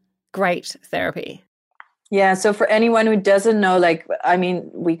a great therapy. Yeah, so for anyone who doesn't know, like, I mean,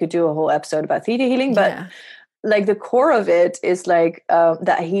 we could do a whole episode about theta healing, but like the core of it is like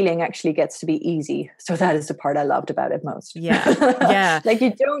that healing actually gets to be easy. So that is the part I loved about it most. Yeah. Like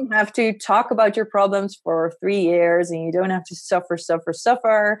you don't have to talk about your problems for 3 years, and you don't have to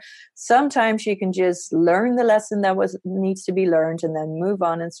suffer. Sometimes you can just learn the lesson that needs to be learned and then move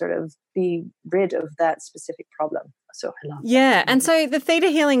on and sort of be rid of that specific problem. So I love that. And so the theta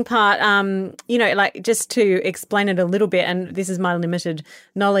healing part, like just to explain it a little bit, and this is my limited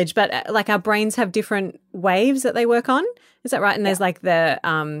knowledge, but like our brains have different waves that they work on. Is that right? And there's like the,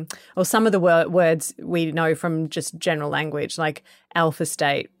 or some of the words we know from just general language, like alpha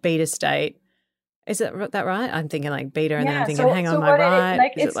state, beta state. Is that right? I'm thinking like beta, and then I'm thinking, hang on, my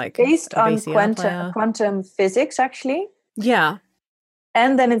right? It's based on quantum physics, actually. Yeah.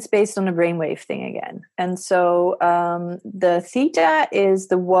 And then it's based on a brainwave thing again. And so the theta is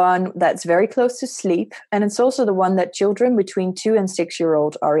the one that's very close to sleep. And it's also the one that children between 2 and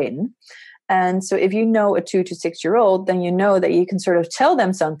 6-year-old are in. And so if you know a 2 to 6-year-old, then you know that you can sort of tell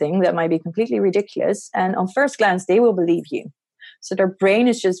them something that might be completely ridiculous. And on first glance, they will believe you. So their brain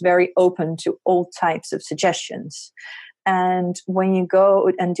is just very open to all types of suggestions. And when you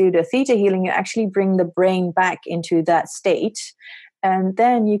go and do the theta healing, you actually bring the brain back into that state. And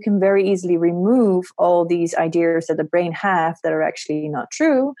then you can very easily remove all these ideas that the brain have that are actually not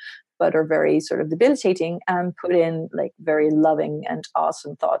true, but are very sort of debilitating, and put in like very loving and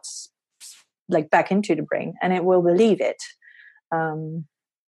awesome thoughts like back into the brain, and it will believe it.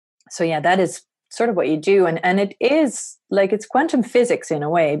 So yeah, that is sort of what you do. And it is like, it's quantum physics in a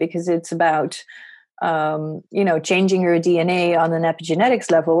way, because it's about changing your DNA on an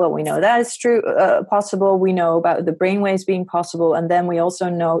epigenetics level. Well, we know that is true, possible. We know about the brainwaves being possible. And then we also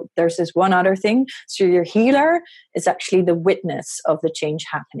know there's this one other thing. So your healer is actually the witness of the change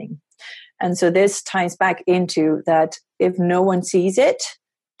happening. And so this ties back into that if no one sees it,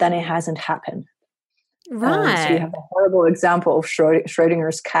 then it hasn't happened. Right. So you have a horrible example of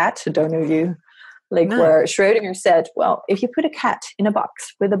Schrodinger's cat. I don't know you, where Schrodinger said, well, if you put a cat in a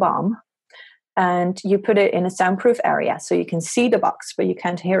box with a bomb, and you put it in a soundproof area so you can see the box but you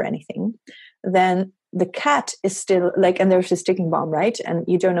can't hear anything, then the cat is still and there's a sticking bomb, right? And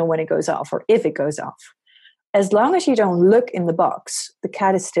you don't know when it goes off or if it goes off. As long as you don't look in the box, the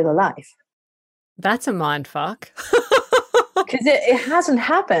cat is still alive. That's a mind fuck. Because it hasn't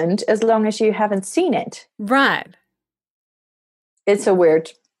happened as long as you haven't seen it. Right. It's a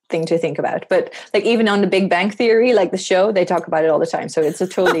weird thing to think about. But like even on the Big Bang Theory, like the show, they talk about it all the time. So it's a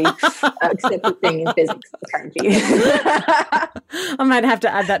totally accepted thing in physics, apparently. I might have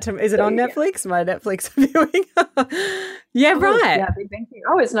to add that to. Is it on Netflix? My Netflix viewing. Yeah, right. Yeah, Big Bang Theory.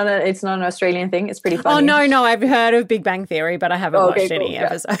 Oh, it's not an Australian thing. It's pretty funny. Oh no, I've heard of Big Bang Theory, but I haven't watched any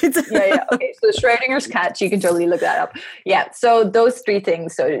episodes. Yeah. Okay, so Schrodinger's cat, you can totally look that up. Yeah, so those three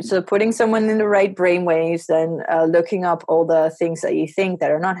things. So putting someone in the right brain waves, then looking up all the things that you think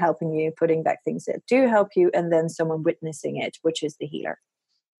that are not helping you, putting back things that do help you, and then someone witnessing it, which is the healer.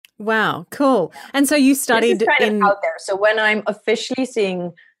 Wow, cool. And so you studied this is kind of out there. So when I'm officially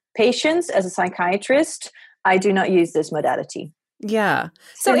seeing patients as a psychiatrist, I do not use this modality. Yeah.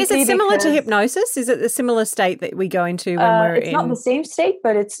 So is it similar to hypnosis? Is it the similar state that we go into when we're in? It's not the same state,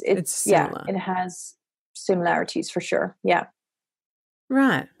 but it's similar. Yeah, it has similarities for sure. Yeah.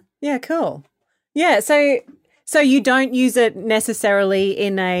 Right. Yeah, cool. Yeah, so you don't use it necessarily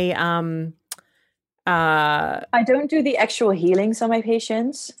in a I don't do the actual healings on my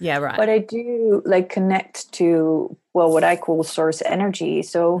patients. Yeah, right. But I do like connect to what I call source energy.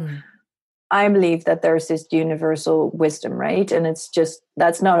 So I believe that there's this universal wisdom, right? And it's just,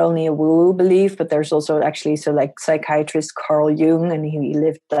 that's not only a woo-woo belief, but there's also actually, so like psychiatrist Carl Jung, and he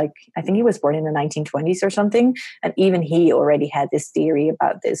lived like, I think he was born in the 1920s or something. And even he already had this theory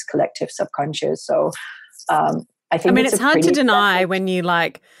about this collective subconscious. So I think it's hard to deny when you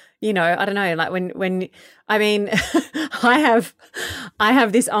like, you know, I don't know, like when I mean, I have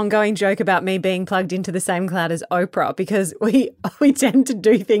this ongoing joke about me being plugged into the same cloud as Oprah because we tend to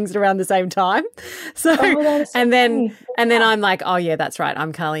do things around the same time. So and then I'm like, oh yeah, that's right.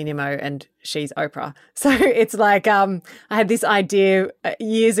 I'm Carly Nimmo and she's Oprah. So it's like I had this idea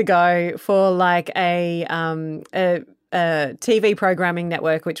years ago for like a TV programming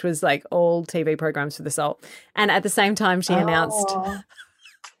network, which was like all TV programs for the soul. And at the same time, she announced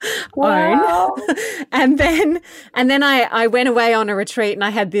Wow. OWN. and then I went away on a retreat and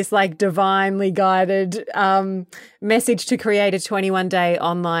I had this like divinely guided message to create a 21-day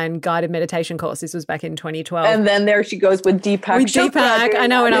online guided meditation course. This was back in 2012. And then there she goes with Deepak. With Deepak, I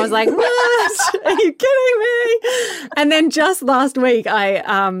know. And I was like, what? Are you kidding me? And then just last week,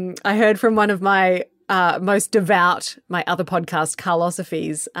 I heard from one of my most devout, my other podcast,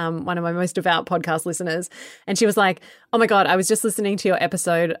 Carlosophies, one of my most devout podcast listeners. And she was like, oh my God, I was just listening to your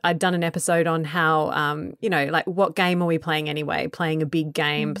episode. I'd done an episode on how, like what game are we playing anyway? Playing a big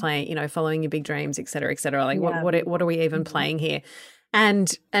game, playing, following your big dreams, et cetera, et cetera. Like what are we even playing here? And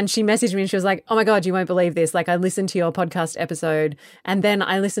she messaged me and she was like, oh my God, you won't believe this. Like I listened to your podcast episode and then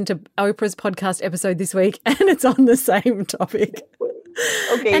I listened to Oprah's podcast episode this week and it's on the same topic.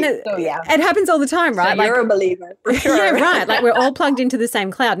 Okay, and it happens all the time, right? So you're a believer, for sure. Yeah, right. Like we're all plugged into the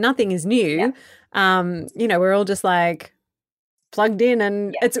same cloud. Nothing is new. Yeah. We're all just like plugged in,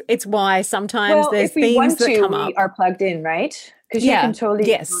 and it's why sometimes there's themes that come up. We are plugged in, right? Because you can totally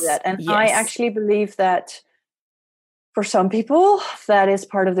do that. And I actually believe that for some people, that is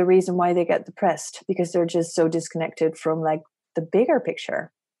part of the reason why they get depressed, because they're just so disconnected from like the bigger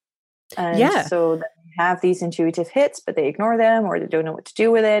picture. And so they have these intuitive hits, but they ignore them or they don't know what to do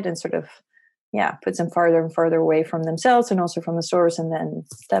with it, and sort of, puts them farther and farther away from themselves and also from the source. And then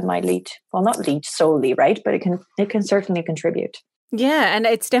that might not lead solely, right? But it can certainly contribute. Yeah. And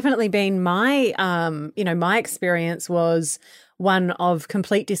it's definitely been my, my experience was one of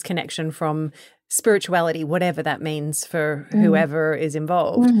complete disconnection from spirituality, whatever that means for whoever is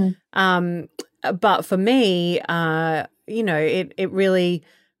involved. Mm-hmm. But for me, it really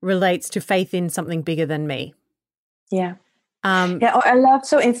relates to faith in something bigger than me. Yeah. I love,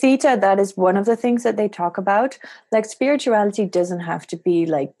 so in Theta, that is one of the things that they talk about. Like spirituality doesn't have to be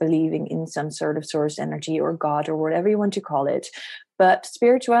like believing in some sort of source energy or God or whatever you want to call it. But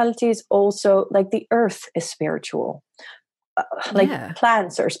spirituality is also like the earth is spiritual.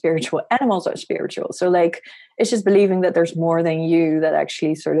 Plants are spiritual, animals are spiritual. So like it's just believing that there's more than you that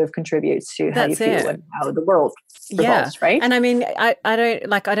actually sort of contributes to how you feel and how the world revolves, right? And I mean, I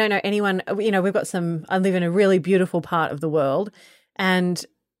don't know anyone, we've got I live in a really beautiful part of the world, and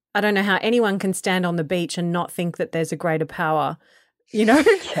I don't know how anyone can stand on the beach and not think that there's a greater power.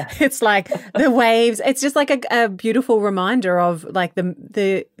 It's like the waves. It's just like a beautiful reminder of like the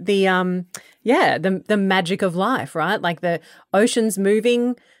magic of life, right? Like the oceans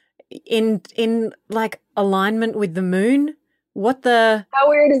moving in like alignment with the moon. How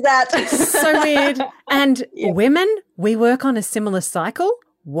weird is that? So weird. And women, we work on a similar cycle.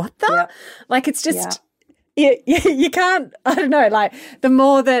 Like it's just you can't, I don't know, like the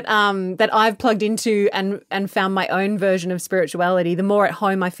more that that I've plugged into and found my own version of spirituality, the more at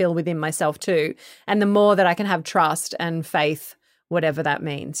home I feel within myself too. And the more that I can have trust and faith whatever that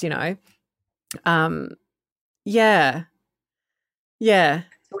means, you know. Yeah. Yeah.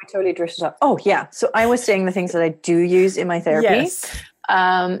 So we totally drifted up. Oh, yeah. So I was saying the things that I do use in my therapy. Yes.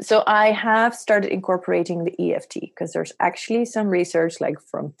 So I have started incorporating the EFT because there's actually some research, like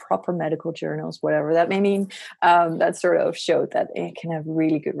from proper medical journals, whatever that may mean, that sort of showed that it can have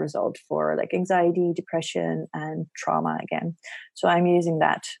really good result for like anxiety, depression, and trauma again. So I'm using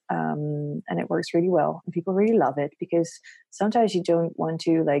that, and it works really well. And people really love it because sometimes you don't want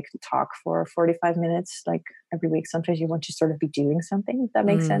to like talk for 45 minutes like every week. Sometimes you want to sort of be doing something, if that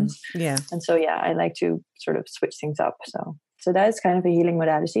makes sense. Yeah. And so, yeah, I like to sort of switch things up. So that is kind of a healing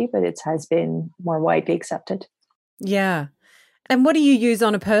modality, but it has been more widely accepted. Yeah. And what do you use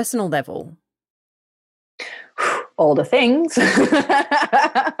on a personal level? All the things.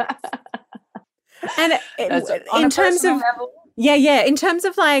 And in terms of level. Yeah. In terms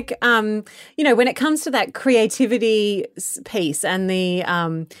of like, you know, when it comes to that creativity piece and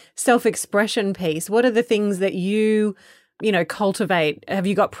the self-expression piece, what are the things that you know, cultivate? Have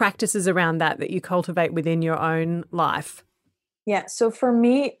you got practices around that you cultivate within your own life? Yeah. So for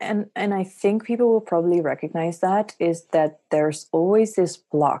me, and I think people will probably recognize that, is that there's always this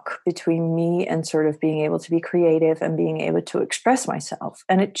block between me and sort of being able to be creative and being able to express myself.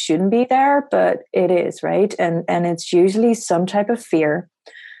 And it shouldn't be there, but it is, right? And it's usually some type of fear.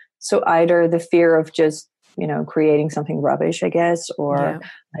 So either the fear of just, you know, creating something rubbish, I guess, or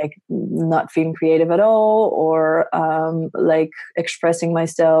like not feeling creative at all, or like expressing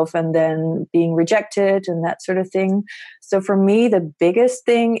myself and then being rejected and that sort of thing. So for me, the biggest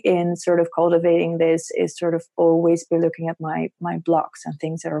thing in sort of cultivating this is sort of always be looking at my blocks and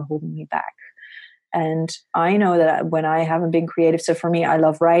things that are holding me back. And I know that when I haven't been creative, so for me, I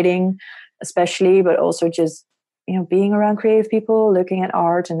love writing especially, but also just, you know, being around creative people, looking at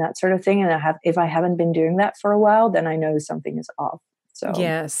art and that sort of thing. And if I haven't been doing that for a while, then I know something is off. So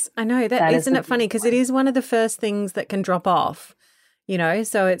yes, I know that isn't it funny? Because it is one of the first things that can drop off, you know?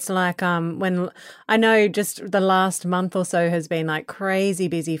 So it's like, when I know just the last month or so has been like crazy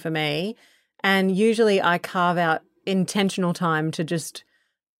busy for me. And usually I carve out intentional time to just,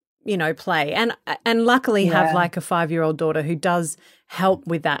 you know, play. And luckily have like a 5-year-old daughter who does help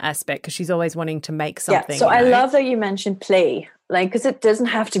with that aspect because she's always wanting to make something. Yeah, so I love that you mentioned play, like, because it doesn't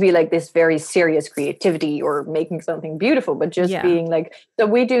have to be like this very serious creativity or making something beautiful, but just being like, so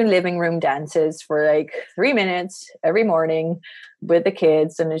we do living room dances for like 3 minutes every morning with the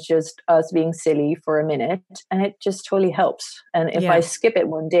kids, and it's just us being silly for a minute, and it just totally helps. And if I skip it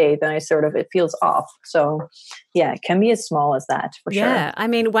one day, then it feels off. So yeah, it can be as small as that for sure. Yeah, I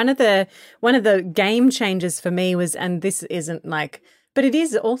mean, one of the game changers for me was, and this isn't like, but it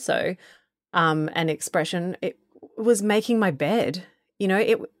is also an expression. It was making my bed. You know,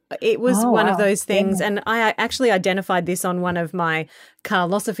 it was one of those things. Yeah. And I actually identified this on one of my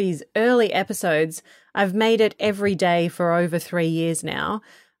Carlosophy's early episodes. I've made it every day for over 3 years now,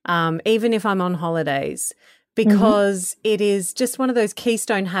 even if I'm on holidays, because it is just one of those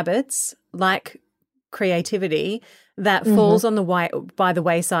keystone habits, like creativity, that falls on by the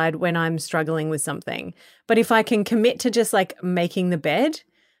wayside when I'm struggling with something. But if I can commit to just like making the bed,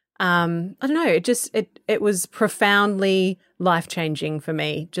 I don't know, it was profoundly life-changing for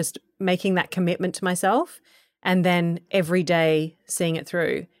me, just making that commitment to myself and then every day seeing it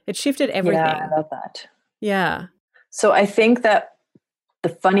through. It shifted everything. Yeah, I love that. Yeah. So I think that the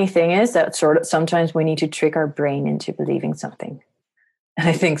funny thing is that sort of sometimes we need to trick our brain into believing something. And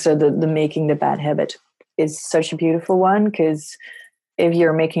I think so the making the bad habit is such a beautiful one, because if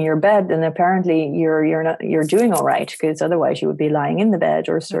you're making your bed, then apparently you're doing all right, because otherwise you would be lying in the bed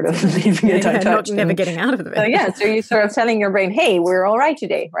or sort of leaving it untouched. Never getting out of the bed. So you're sort of telling your brain, hey, we're all right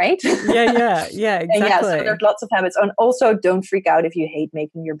today, right? Yeah, exactly. So there's lots of habits. And also don't freak out if you hate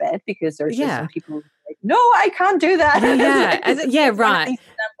making your bed, because there's just some people who are like, no, I can't do that. Yeah, right.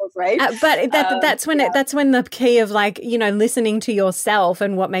 Right. But that's when the key of like, you know, listening to yourself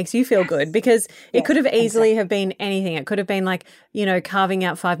and what makes you feel good, because it could have easily have been anything. It could have been like, you know, carving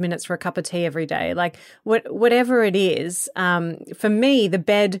out 5 minutes for a cup of tea every day, like whatever it is. For me, the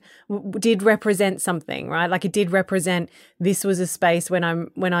bed did represent something, right? Like it did represent, this was a space when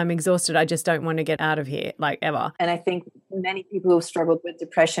I'm exhausted, I just don't want to get out of here, like ever. And I think many people who've struggled with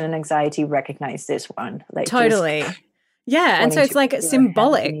depression and anxiety recognize this one. Like totally. Yeah, and so it's like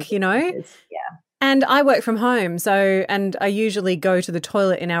symbolic, you know? Yeah. And I work from home, and I usually go to the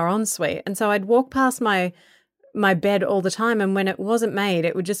toilet in our ensuite. And so I'd walk past my bed all the time, and when it wasn't made,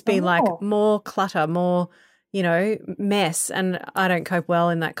 it would just be like more clutter, more, mess, and I don't cope well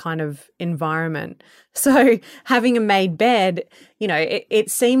in that kind of environment. So having a made bed, it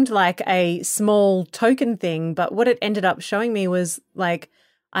seemed like a small token thing, but what it ended up showing me was like,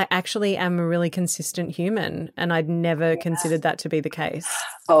 I actually am a really consistent human, and I'd never considered that to be the case.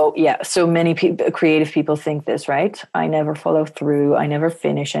 Oh, yeah. So many creative people think this, right? I never follow through. I never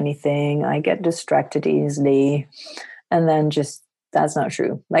finish anything. I get distracted easily. And then that's not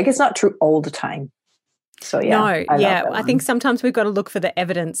true. Like, it's not true all the time. So, yeah. I think sometimes we've got to look for the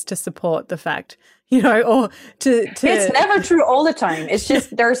evidence to support the fact, or to It's never true all the time. It's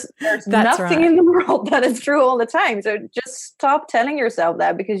just there's nothing in the world that is true all the time. So just stop telling yourself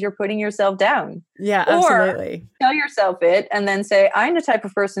that, because you're putting yourself down. Yeah, absolutely. Or tell yourself it and then say, I'm the type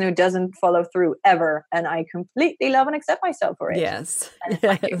of person who doesn't follow through ever, and I completely love and accept myself for it. Yes.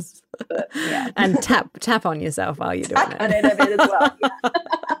 But, yeah. And tap on yourself while you're doing it. On it a bit as well. Yeah.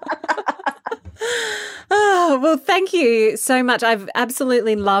 Oh, well, thank you so much. I've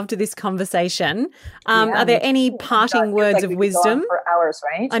absolutely loved this conversation. Are there any parting words of wisdom? For hours,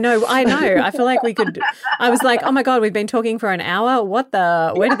 right? I know. I feel like we could. I was like, oh my God, we've been talking for an hour. Where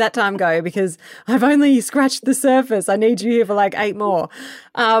did that time go? Because I've only scratched the surface. I need you here for like 8 more,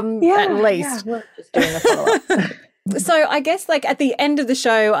 at least. Yeah, we're just doing a follow-up. So I guess like at the end of the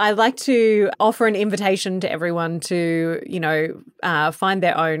show, I like to offer an invitation to everyone to, find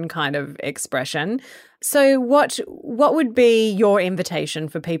their own kind of expression. So what would be your invitation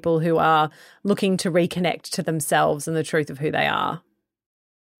for people who are looking to reconnect to themselves and the truth of who they are?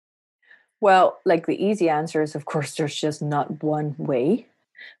 Well, like the easy answer is, of course, there's just not one way.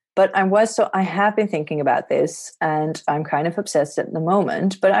 But I have been thinking about this, and I'm kind of obsessed at the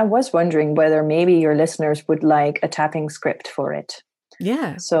moment, but I was wondering whether maybe your listeners would like a tapping script for it.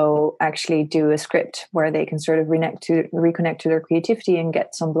 Yeah. So actually do a script where they can sort of reconnect to their creativity and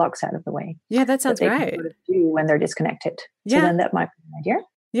get some blocks out of the way. Yeah, that sounds great. Can sort of do when they're disconnected. Yeah. So then that might be an idea.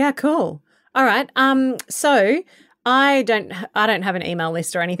 Yeah, cool. All right. So I don't have an email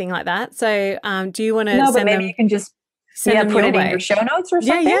list or anything like that. So do you want to send them? You can just put it in your show notes or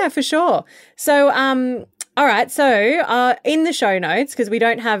something. Yeah, for sure. So, all right. So, in the show notes, because we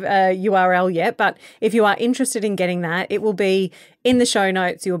don't have a URL yet, but if you are interested in getting that, it will be in the show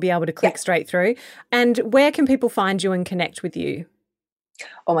notes. You'll be able to click straight through. And where can people find you and connect with you?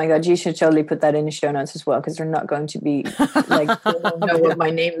 Oh my God, you should totally put that in the show notes as well, because they're not going to be like, they don't know what my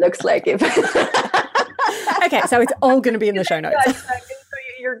name looks like. Okay, so it's all going to be in the show notes.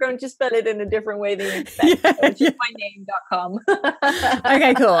 You're going to spell it in a different way than you expect. So it's just myname.com.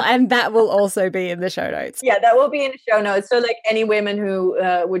 Okay, cool. And that will also be in the show notes. Yeah, that will be in the show notes. So like any women who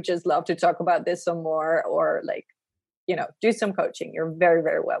would just love to talk about this some more, or like, do some coaching, you're very,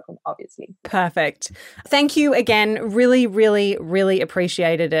 very welcome, obviously. Perfect. Thank you again. Really, really, really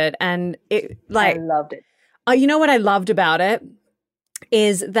appreciated it. And I loved it. You know what I loved about it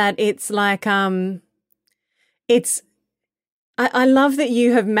is that it's like, I love that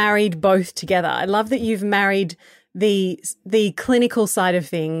you have married both together. I love that you've married the clinical side of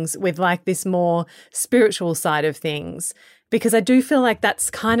things with like this more spiritual side of things, because I do feel like that's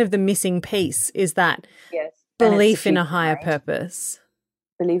kind of the missing piece, is that belief in a higher purpose.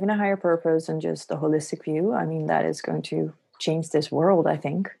 Believe in a higher purpose and just a holistic view. I mean, that is going to change this world, I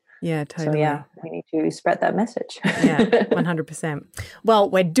think. Yeah, totally. So yeah, we need to spread that message. Yeah, 100%. Well,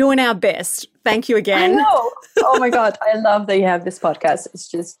 we're doing our best. Thank you again. I know. Oh my God, I love that you have this podcast. It's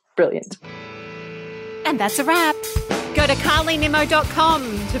just brilliant. And that's a wrap. Go to carlynimmo.com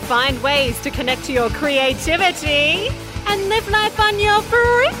to find ways to connect to your creativity and live life on your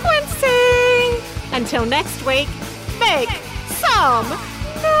frequency. Until next week, make some